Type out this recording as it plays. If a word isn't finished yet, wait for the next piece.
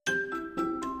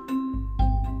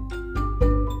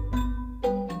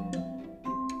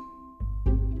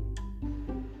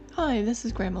Hi, this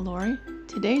is Grandma Lori.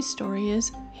 Today's story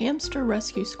is Hamster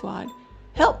Rescue Squad.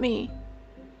 Help me!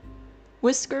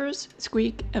 Whiskers,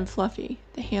 Squeak, and Fluffy,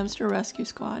 the Hamster Rescue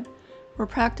Squad, were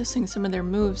practicing some of their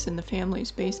moves in the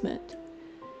family's basement.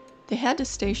 They had to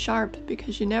stay sharp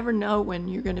because you never know when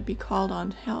you're going to be called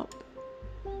on to help.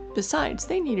 Besides,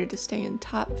 they needed to stay in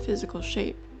top physical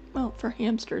shape. Well, for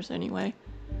hamsters anyway.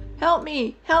 "Help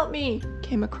me! Help me!"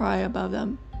 came a cry above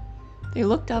them. They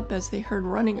looked up as they heard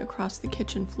running across the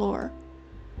kitchen floor.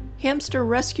 Hamster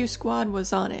Rescue Squad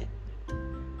was on it.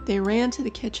 They ran to the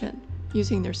kitchen,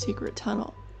 using their secret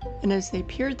tunnel, and as they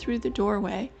peered through the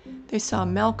doorway, they saw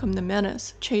Malcolm the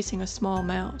Menace chasing a small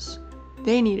mouse.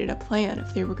 They needed a plan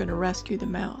if they were going to rescue the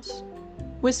mouse.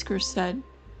 Whiskers said,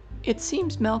 "It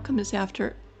seems Malcolm is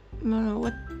after...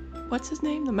 what's his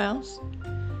name, the mouse?"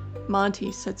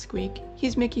 "Monty," said Squeak.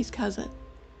 "He's Mickey's cousin."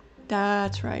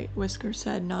 "That's right," Whiskers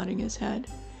said, nodding his head.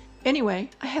 "Anyway,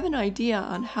 I have an idea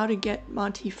on how to get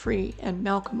Monty free and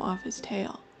Malcolm off his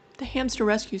tail." The Hamster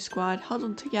Rescue Squad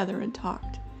huddled together and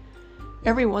talked.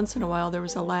 Every once in a while there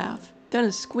was a laugh, then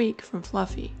a squeak from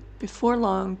Fluffy. Before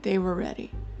long, they were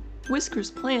ready. Whiskers'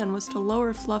 plan was to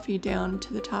lower Fluffy down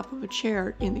to the top of a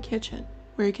chair in the kitchen,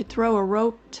 where he could throw a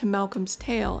rope to Malcolm's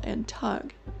tail and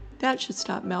tug. That should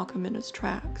stop Malcolm in his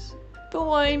tracks. "But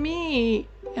why me?"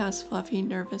 asked Fluffy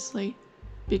nervously.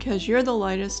 "Because you're the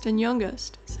lightest and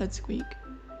youngest," said Squeak.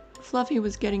 Fluffy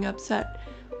was getting upset.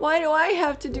 "Why do I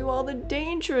have to do all the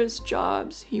dangerous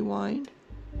jobs?" he whined.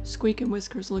 Squeak and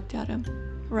Whiskers looked at him.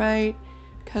 "Right,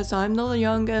 'cause I'm the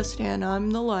youngest and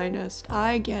I'm the lightest.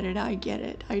 I get it, I get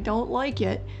it. I don't like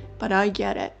it, but I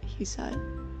get it," he said.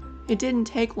 It didn't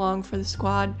take long for the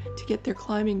squad to get their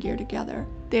climbing gear together.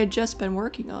 They had just been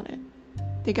working on it.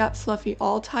 They got Fluffy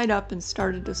all tied up and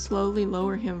started to slowly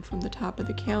lower him from the top of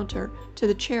the counter to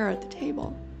the chair at the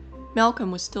table. Malcolm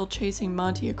was still chasing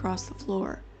Monty across the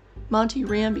floor. Monty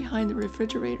ran behind the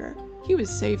refrigerator. He was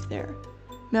safe there.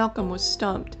 Malcolm was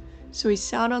stumped, so he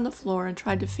sat on the floor and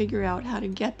tried to figure out how to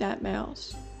get that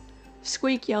mouse.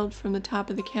 Squeak yelled from the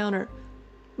top of the counter,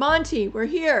 "Monty, we're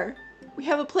here! We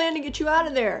have a plan to get you out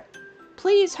of there!"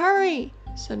 "Please hurry,"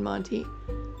 said Monty.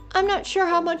 "I'm not sure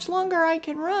how much longer I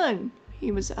can run."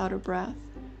 He was out of breath.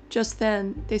 Just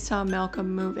then, they saw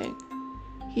Malcolm moving.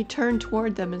 He turned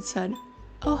toward them and said,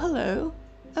 "Oh, hello.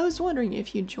 I was wondering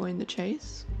if you'd join the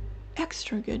chase.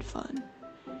 Extra good fun."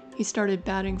 He started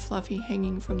batting Fluffy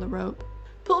hanging from the rope.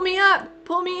 "Pull me up!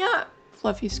 Pull me up!"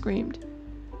 Fluffy screamed.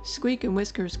 Squeak and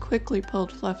Whiskers quickly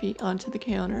pulled Fluffy onto the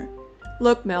counter.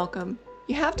 "Look, Malcolm,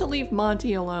 you have to leave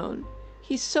Monty alone.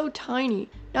 He's so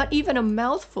tiny, not even a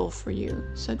mouthful for you,"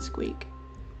 said Squeak.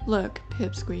 "Look,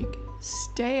 Pipsqueak,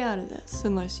 stay out of this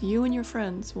unless you and your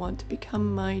friends want to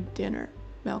become my dinner,"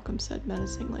 Malcolm said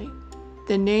menacingly.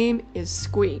 "The name is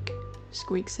Squeak,"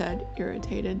 Squeak said,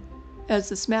 irritated. As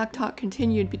the smack talk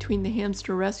continued between the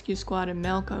Hamster Rescue Squad and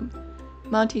Malcolm,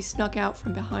 Monty snuck out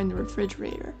from behind the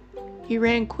refrigerator. He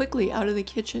ran quickly out of the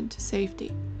kitchen to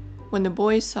safety. When the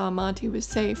boys saw Monty was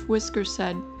safe, Whiskers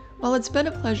said, "Well, it's been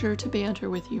a pleasure to banter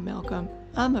with you, Malcolm.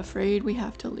 I'm afraid we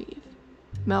have to leave."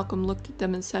 Malcolm looked at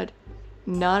them and said,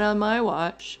 "Not on my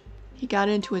watch." He got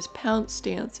into his pounce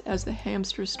stance as the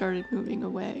hamster started moving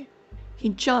away. He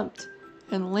jumped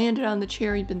and landed on the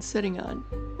chair he'd been sitting on.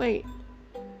 Wait,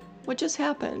 what just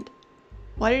happened?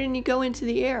 Why didn't he go into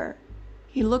the air?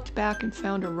 He looked back and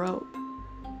found a rope.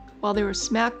 While they were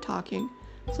smack talking,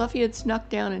 Fluffy had snuck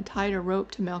down and tied a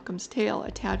rope to Malcolm's tail,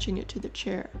 attaching it to the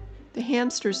chair. The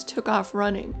hamsters took off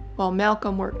running, while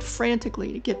Malcolm worked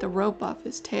frantically to get the rope off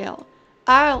his tail.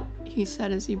 "I'll," he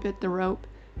said as he bit the rope.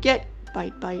 "Get,"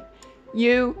 bite, bite.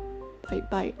 "You,"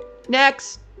 bite, bite.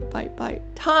 "Next," bite, bite.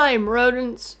 "Time,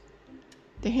 rodents."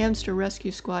 The Hamster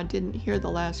Rescue Squad didn't hear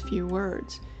the last few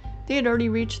words. They had already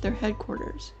reached their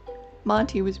headquarters.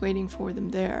 Monty was waiting for them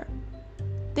there.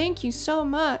 "Thank you so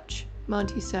much,"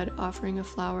 Monty said, offering a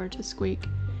flower to Squeak.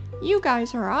 "You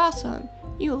guys are awesome.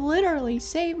 You literally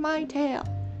saved my tail."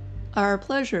 "Our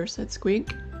pleasure," said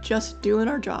Squeak. "Just doing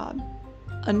our job."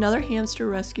 Another Hamster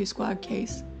Rescue Squad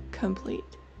case complete.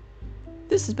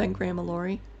 This has been Grandma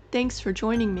Lori. Thanks for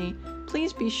joining me.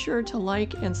 Please be sure to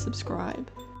like and subscribe.